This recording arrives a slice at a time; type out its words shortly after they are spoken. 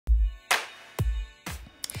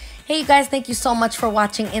Hey you guys, thank you so much for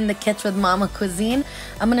watching In the Kitch with Momma Cuisine.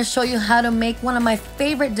 I'm going to show you how to make one of my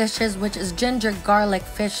favorite dishes, which is ginger garlic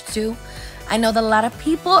fish stew. I know that a lot of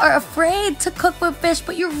people are afraid to cook with fish,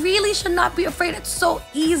 but you really should not be afraid. It's so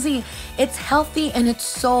easy, it's healthy, and it's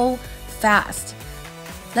so fast.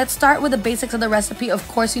 Let's start with the basics of the recipe. Of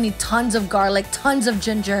course, you need tons of garlic, tons of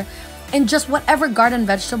ginger, and just whatever garden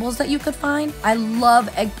vegetables that you could find. I love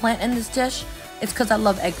eggplant in this dish. It's because I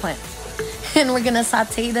love eggplant. And we're gonna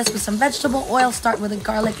saute this with some vegetable oil. Start with the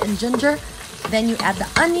garlic and ginger. Then you add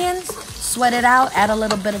the onions, sweat it out, add a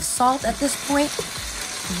little bit of salt at this point.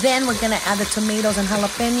 Then we're gonna add the tomatoes and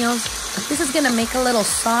jalapenos. This is gonna make a little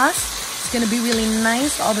sauce. It's gonna be really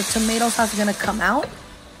nice. All the tomato sauce is gonna come out.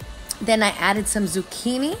 Then I added some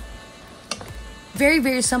zucchini. Very,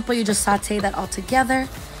 very simple. You just saute that all together.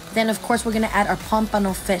 Then of course we're gonna add our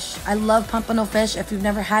pompano fish. I love pompano fish. If you've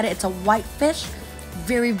never had it, it's a white fish.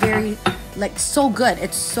 Very, very, like, so good.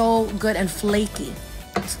 It's so good and flaky.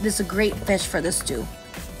 This is a great fish for this stew.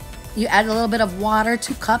 You add a little bit of water,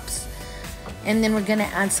 2 cups. And then we're gonna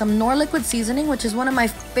add some Knorr liquid seasoning, which is one of my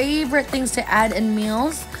favorite things to add in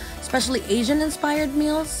meals, especially Asian inspired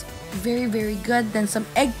meals. Very, very good. Then some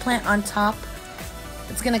eggplant on top.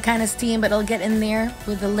 It's gonna kind of steam, but it'll get in there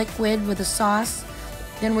with the liquid, with the sauce.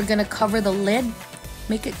 Then we're gonna cover the lid.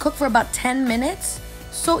 Make it cook for about 10 minutes.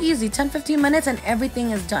 So easy, 10-15 minutes and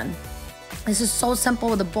everything is done. This is so simple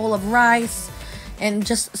with a bowl of rice and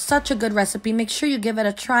just such a good recipe. Make sure you give it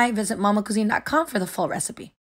a try. Visit mommacuisine.com for the full recipe.